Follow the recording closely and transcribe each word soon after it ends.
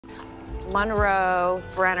Monroe,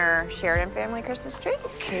 Brenner, Sheridan family Christmas tree.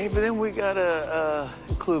 Okay, but then we gotta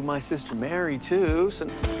include my sister Mary, too. So...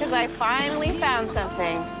 Because I finally found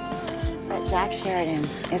something that Jack Sheridan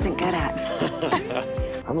isn't good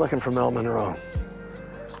at. I'm looking for Mel Monroe.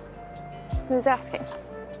 Who's asking?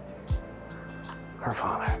 Her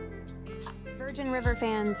father. Virgin River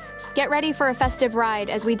fans, get ready for a festive ride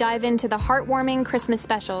as we dive into the heartwarming Christmas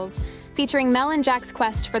specials, featuring Mel and Jack's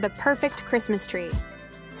quest for the perfect Christmas tree.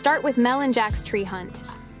 Start with Mel and Jack's tree hunt.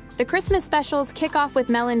 The Christmas specials kick off with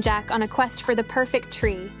Mel and Jack on a quest for the perfect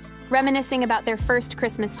tree, reminiscing about their first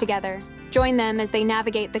Christmas together. Join them as they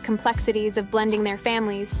navigate the complexities of blending their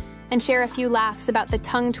families and share a few laughs about the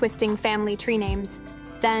tongue-twisting family tree names.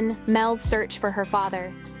 Then, Mel's search for her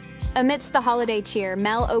father. Amidst the holiday cheer,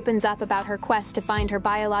 Mel opens up about her quest to find her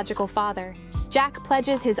biological father. Jack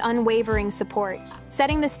pledges his unwavering support,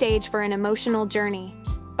 setting the stage for an emotional journey.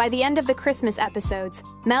 By the end of the Christmas episodes,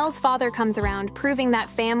 Mel's father comes around, proving that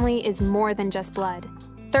family is more than just blood.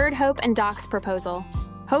 Third, Hope and Doc's proposal.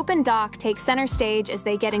 Hope and Doc take center stage as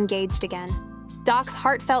they get engaged again. Doc's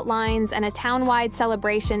heartfelt lines and a town-wide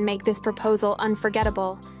celebration make this proposal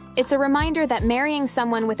unforgettable. It's a reminder that marrying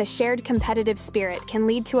someone with a shared competitive spirit can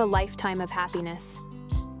lead to a lifetime of happiness.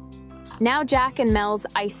 Now Jack and Mel's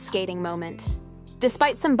ice skating moment.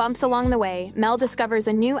 Despite some bumps along the way, Mel discovers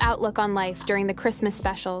a new outlook on life during the Christmas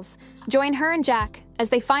specials. Join her and Jack as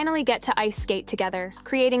they finally get to ice skate together,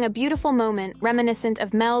 creating a beautiful moment reminiscent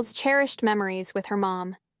of Mel's cherished memories with her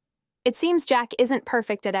mom. It seems Jack isn't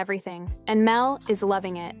perfect at everything, and Mel is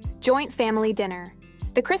loving it. Joint family dinner.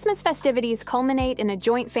 The Christmas festivities culminate in a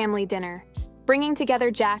joint family dinner, bringing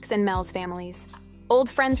together Jack's and Mel's families. Old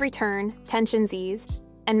friends return, tensions ease,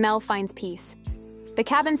 and Mel finds peace. The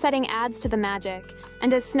cabin setting adds to the magic,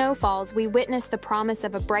 and as snow falls, we witness the promise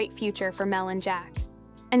of a bright future for Mel and Jack.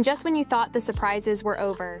 And just when you thought the surprises were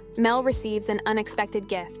over, Mel receives an unexpected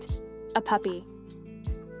gift: a puppy.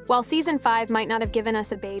 While Season 5 might not have given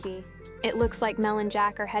us a baby, it looks like Mel and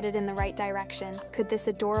Jack are headed in the right direction. Could this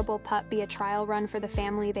adorable pup be a trial run for the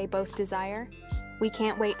family they both desire? We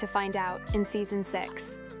can't wait to find out in Season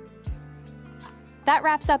 6. That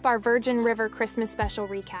wraps up our Virgin River Christmas special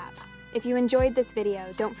recap. If you enjoyed this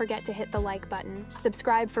video, don't forget to hit the like button,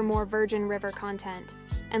 subscribe for more Virgin River content,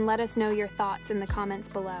 and let us know your thoughts in the comments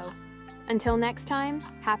below. Until next time,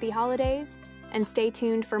 happy holidays, and stay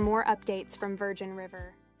tuned for more updates from Virgin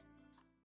River.